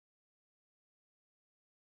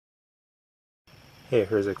Hey,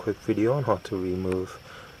 here's a quick video on how to remove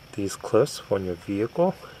these clips from your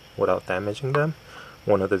vehicle without damaging them.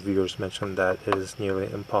 One of the viewers mentioned that it is nearly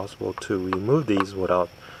impossible to remove these without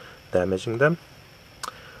damaging them.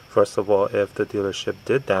 First of all, if the dealership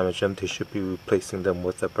did damage them, they should be replacing them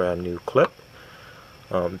with a brand new clip.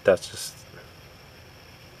 They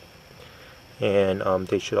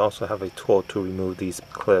should also have a tool to remove these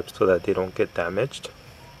clips so that they don't get damaged.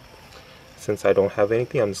 Since I don't have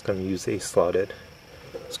anything, I'm just going to use a slotted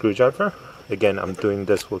screwdriver. Again, I'm doing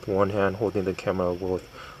this with one hand, holding the camera with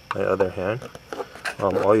my other hand.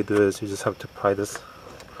 All you do is you just have to pry this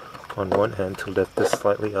on one end to lift this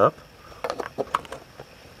slightly up.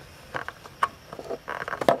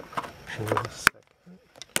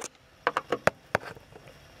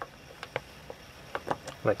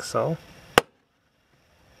 Like so.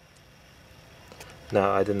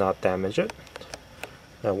 Now I did not damage it.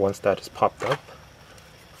 Now once that is popped up,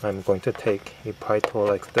 I'm going to take a pry tool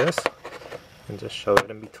like this and just shove it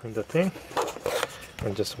in between the thing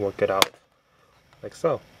and just work it out like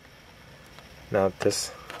so. Now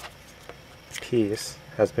this piece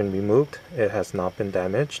has been removed. It has not been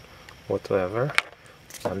damaged whatsoever.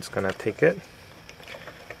 I'm just going to take it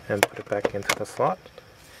and put it back into the slot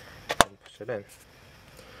and push it in.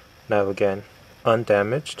 Now again,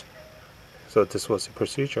 undamaged. So this was the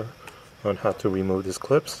procedure on how to remove these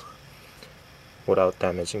clips without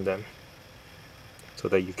damaging them so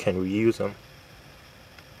that you can reuse them.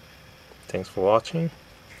 Thanks for watching,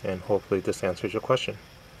 and hopefully this answers your question.